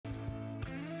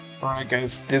Alright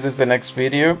guys, this is the next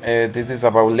video. This is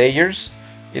about layers.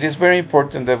 It is very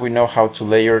important that we know how to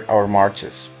layer our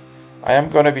marches. I am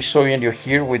going to be showing you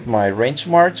here with my range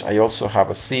march. I also have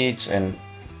a siege and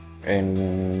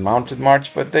mounted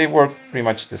march, but they work pretty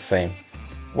much the same.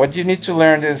 What you need to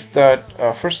learn is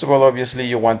that first of all, obviously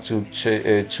you want to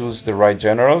choose the right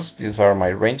generals. These are my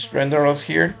ranged generals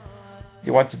here.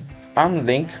 You want to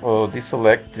unlink or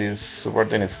deselect this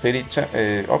subordinate city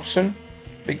option,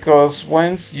 because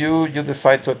once you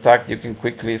decide to attack, you can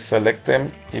quickly select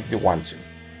them if you want to.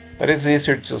 But it's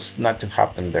easier just not to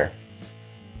have them there.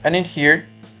 And in here,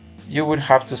 you would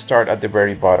have to start at the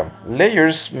very bottom.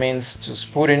 Layers means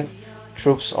just putting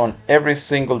troops on every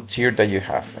single tier that you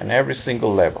have and every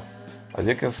single level. As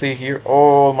you can see here,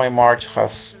 all my march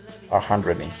has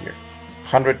 100 in here.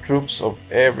 100 troops of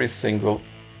every single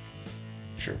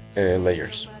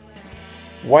layers.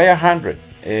 Why 100?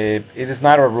 It is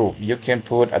not a rule. You can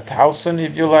put 1,000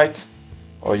 if you like,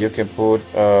 or you can put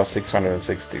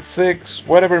 666,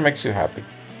 whatever makes you happy.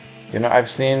 You know, I've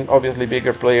seen obviously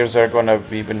bigger players are gonna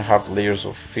even have layers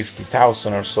of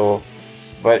 50,000 or so,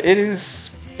 but it is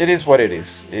what it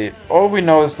is. All we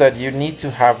know is that you need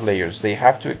to have layers. They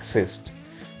have to exist.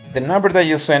 The number that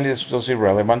you send is just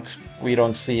irrelevant. We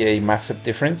don't see a massive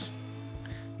difference.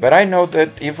 But I know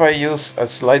that if I use a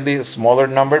slightly smaller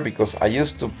number, because I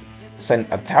used to send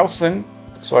 1,000,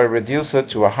 so I reduce it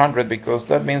to 100, because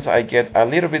that means I get a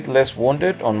little bit less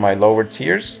wounded on my lower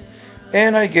tiers,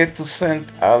 and I get to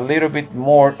send a little bit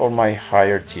more on my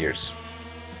higher tiers.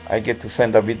 I get to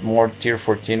send a bit more tier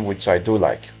 14, which I do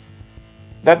like.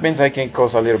 That means I can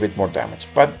cause a little bit more damage.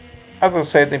 But as I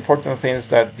said, the important thing is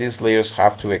that these layers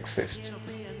have to exist.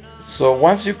 So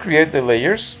once you create the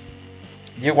layers,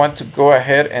 you want to go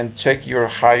ahead and check your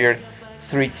higher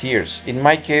 3 tiers. In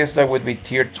my case, that would be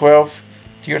tier 12,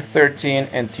 tier 13,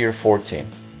 and tier 14.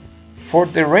 For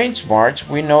the range march,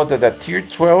 we know that the tier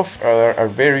 12 are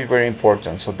very, very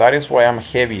important. So that is why I'm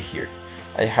heavy here.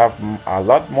 I have a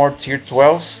lot more tier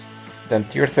 12s than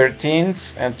tier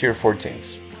 13s and tier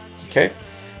 14s. Okay?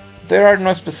 There are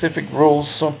no specific rules.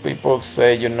 Some people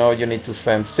say, you know, you need to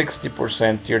send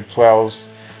 60% tier 12s,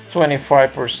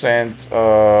 25%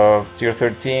 tier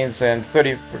 13s, and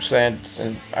 30%,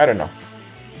 and I don't know.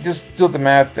 Just do the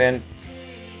math and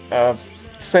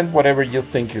send whatever you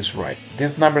think is right.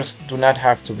 These numbers do not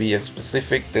have to be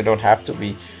specific. They don't have to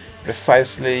be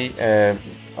precisely a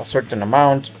certain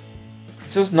amount.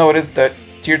 Just notice that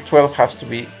tier 12 has to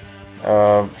be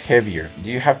heavier.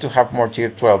 You have to have more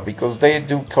tier 12 because they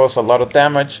do cause a lot of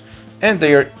damage and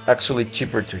they are actually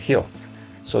cheaper to heal.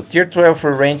 So tier 12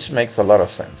 for range makes a lot of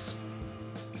sense.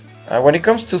 When it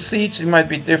comes to siege, it might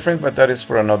be different, but that is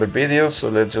for another video, so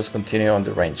let's just continue on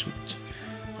the range match.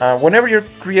 Whenever you're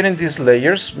creating these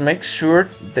layers, make sure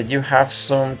that you have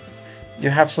some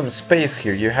space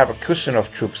here. You have a cushion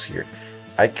of troops here.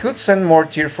 I could send more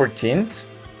tier 14s,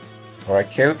 or I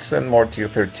could send more tier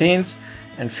 13s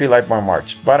and fill up my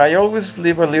march, but I always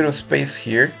leave a little space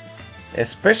here,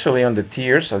 especially on the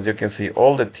tiers. As you can see,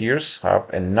 all the tiers have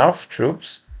enough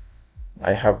troops.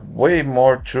 I have way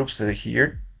more troops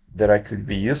here that I could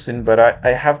be using, but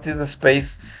I have this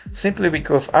space simply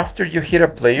because after you hit a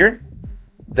player,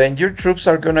 then your troops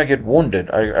are gonna get wounded,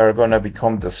 are gonna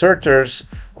become deserters,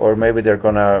 or maybe they're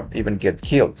gonna even get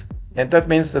killed. And that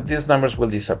means that these numbers will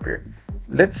disappear.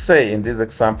 Let's say in this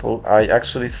example, I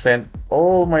actually sent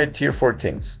all my tier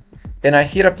 14s and I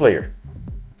hit a player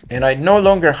and I no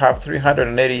longer have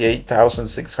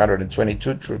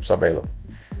 388,622 troops available.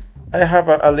 I have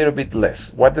a little bit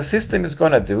less. What the system is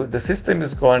going to do, the system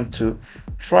is going to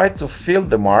try to fill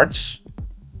the march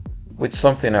with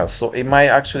something else. So it might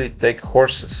actually take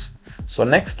horses. So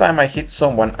next time I hit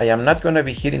someone, I am not going to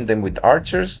be hitting them with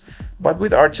archers, but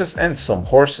with archers and some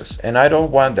horses. And I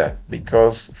don't want that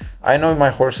because I know my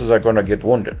horses are going to get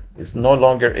wounded. It's no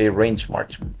longer a range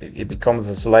march. It becomes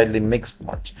a slightly mixed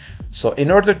march. So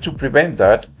in order to prevent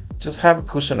that, just have a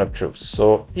cushion of troops.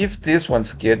 So if these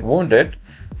ones get wounded,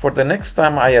 for the next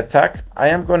time I attack, I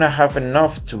am going to have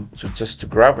enough to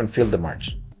grab and fill the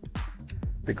march.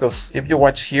 Because if you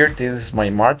watch here, this is my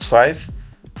march size,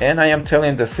 and I am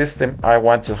telling the system I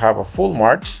want to have a full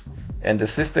march, and the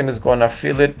system is going to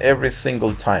fill it every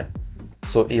single time.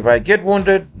 So if I get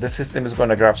wounded, the system is going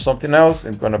to grab something else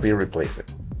and going to be replaced.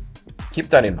 Keep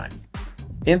that in mind.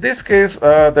 In this case,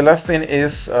 the last thing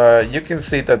is you can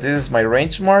see that this is my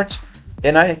range march,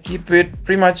 and I keep it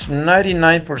pretty much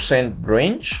 99%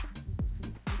 range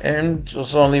and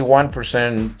just only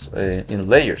 1% in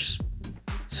layers.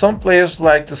 Some players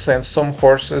like to send some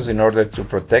horses in order to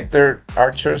protect their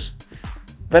archers,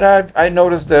 but I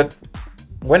noticed that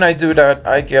When I do that,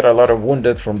 I get a lot of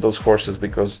wounded from those horses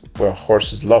because, well,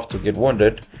 horses love to get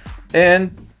wounded,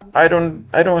 and I don't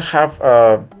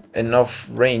have enough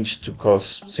range to cause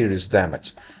serious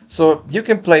damage. So you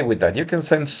can play with that. You can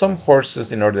send some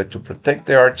horses in order to protect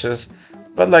the archers,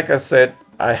 but like I said,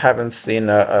 I haven't seen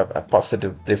a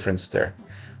positive difference there.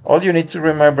 All you need to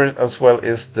remember as well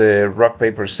is the rock,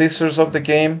 paper, scissors of the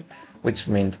game, which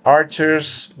means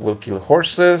archers will kill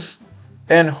horses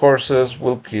and horses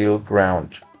will kill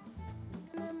ground.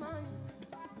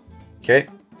 Okay,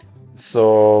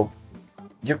 so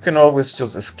you can always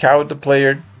just scout the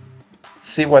player,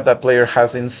 see what that player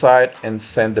has inside, and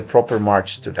send the proper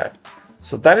march to that.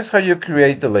 So that is how you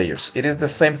create the layers. It is the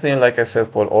same thing like I said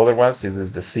for other ones. This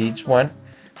is the siege one.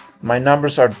 My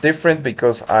numbers are different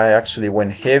because I actually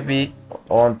went heavy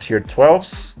on tier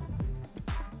 12s,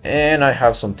 and I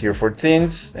have some tier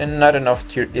 14s and not enough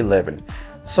tier 11.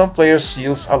 Some players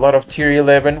use a lot of tier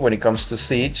 11 when it comes to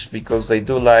siege because they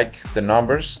do like the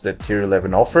numbers that tier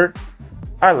 11 offered.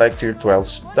 I like tier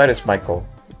 12s, that is my call.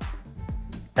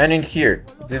 And in here,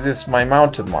 this is my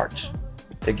mounted march.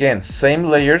 Again, same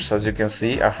layers as you can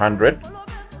see, 100,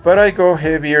 but I go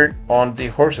heavier on the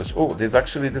horses. Oh,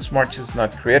 this march is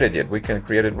not created yet. We can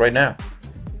create it right now.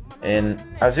 And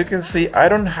as you can see, I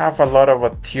don't have a lot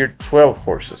of tier 12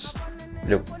 horses.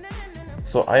 Look,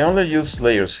 so I only use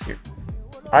layers here.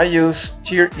 I use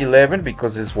tier 11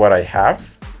 because it's what I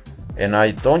have, and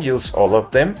I don't use all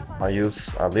of them. I use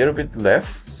a little bit less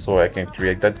so I can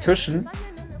create that cushion.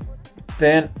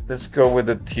 Then let's go with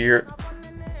the tier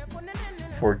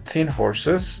 14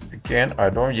 horses. Again, I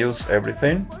don't use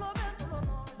everything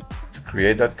to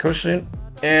create that cushion,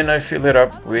 and I fill it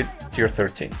up with tier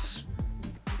 13s.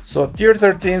 So tier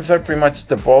 13s are pretty much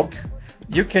the bulk.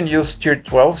 You can use tier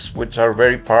 12s, which are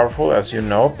very powerful, as you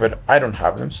know, but I don't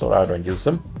have them, so I don't use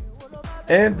them.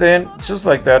 And then, just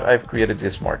like that, I've created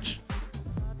this march.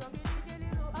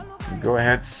 Go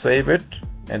ahead, save it,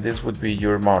 and this would be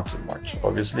your mounted march,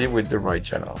 obviously with the right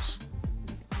generals.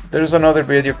 There's another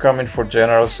video coming for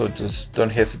generals, so just don't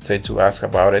hesitate to ask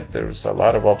about it. There's a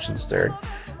lot of options there.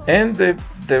 And the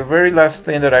very last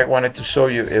thing that I wanted to show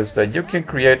you is that you can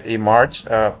create a march,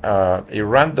 a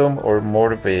random or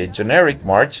more of a generic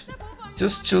march.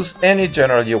 Just choose any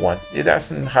general you want. It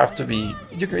doesn't have to be,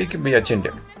 it can be a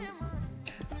gender.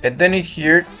 And then in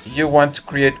here, you want to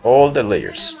create all the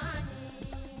layers.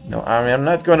 Now, I mean, I'm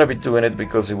not going to be doing it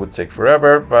because it would take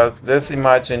forever, but let's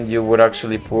imagine you would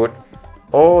actually put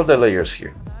all the layers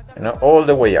here, all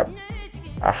the way up,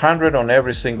 100 on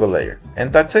every single layer,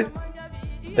 and that's it.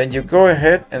 Then you go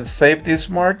ahead and save this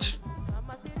march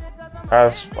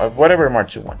as whatever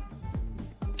march you want.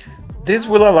 This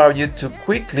will allow you to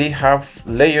quickly have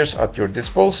layers at your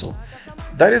disposal.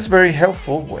 That is very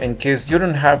helpful in case you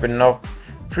don't have enough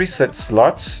preset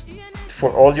slots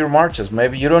for all your marches.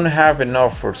 Maybe you don't have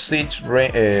enough for siege,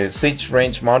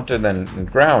 range, mounted,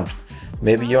 and ground.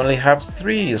 Maybe you only have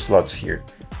 3 slots here.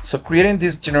 So creating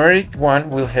this generic one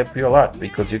will help you a lot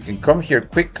because you can come here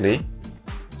quickly,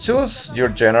 choose your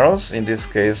generals. In this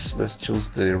case, let's choose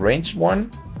the range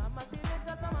one.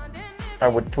 I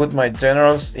would put my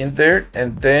generals in there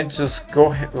and then just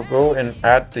go and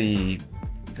add the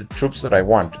troops that I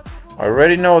want. I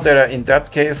already know that in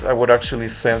that case I would actually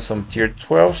send some tier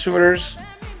 12 shooters,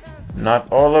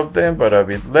 not all of them, but a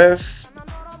bit less.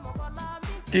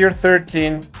 Tier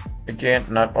 13, again,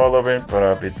 not all of it, but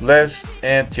a bit less,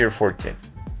 and tier 14.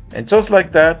 And just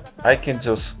like that, I can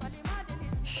just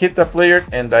hit the player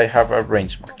and I have a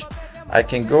range march. I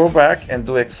can go back and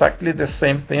do exactly the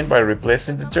same thing by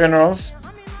replacing the generals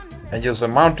and use a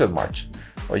mounted march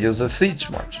or use a siege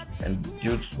march and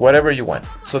use whatever you want.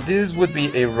 So this would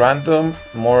be a random,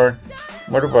 more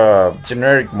of a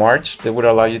generic march that would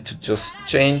allow you to just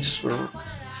change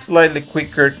slightly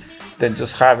quicker than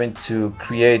just having to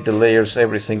create the layers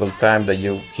every single time that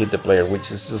you hit the player,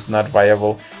 which is just not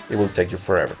viable. It will take you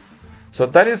forever. So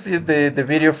that is the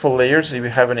video for layers. If you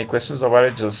have any questions about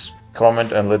it, just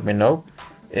comment and let me know.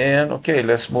 And okay,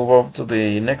 let's move on to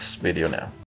the next video now.